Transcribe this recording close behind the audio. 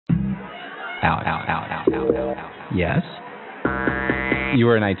Yes? You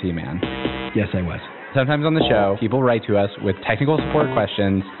were an IT man. Yes, I was. Sometimes on the show, people write to us with technical support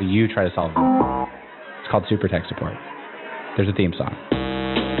questions. You try to solve them. It's called Super Tech Support. There's a theme song.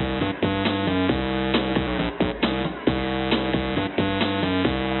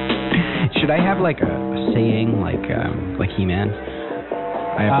 Should I have like a saying like He-Man?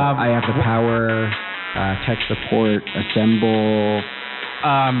 I have the power, tech support, assemble.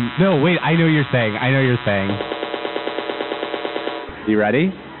 No, wait, I know you're saying. You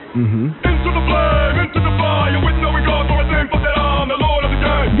ready? Mm-hmm. Into the flame, into the fire, with no regard for a thing, but that I'm the Lord of the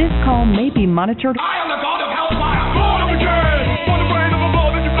game. This call may be monitored. I am the God of hellfire, Lord of the game. For the brain of a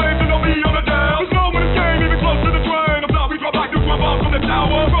ball that you claim to know me on the down. There's no one escape, even close to the train. I'm not, we drop back to drop off from the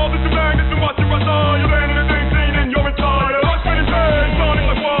tower. All that you bang, it's too much, you run on. You're laying in the thing seen in your entire. Touch and chain, sounding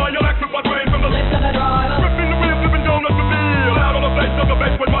like wire, electric my brain from the lips of the driver. Ripping the wheels, flipping donuts to feel. Out on the face of the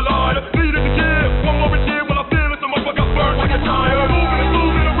base with my line. Needed to kill, one more is here, when I feel it, so much I got burned like a tire.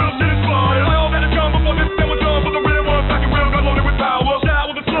 Moving, the real shit is flying. I all that is gone before this, then we're done. For the real one, back and real, got loaded with power.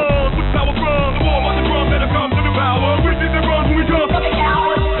 Shower the sun, with power from the war, on the drum, better come to the power. We see the run when we jump. Have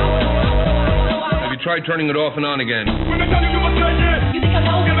you tried turning it off and on again? When they tell you must take it, you think I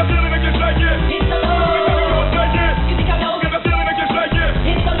know? Get that feeling against like it. It's the love. When they tell you must take it, you think I know? Get that feeling against like it.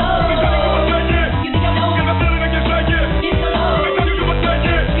 It's the love.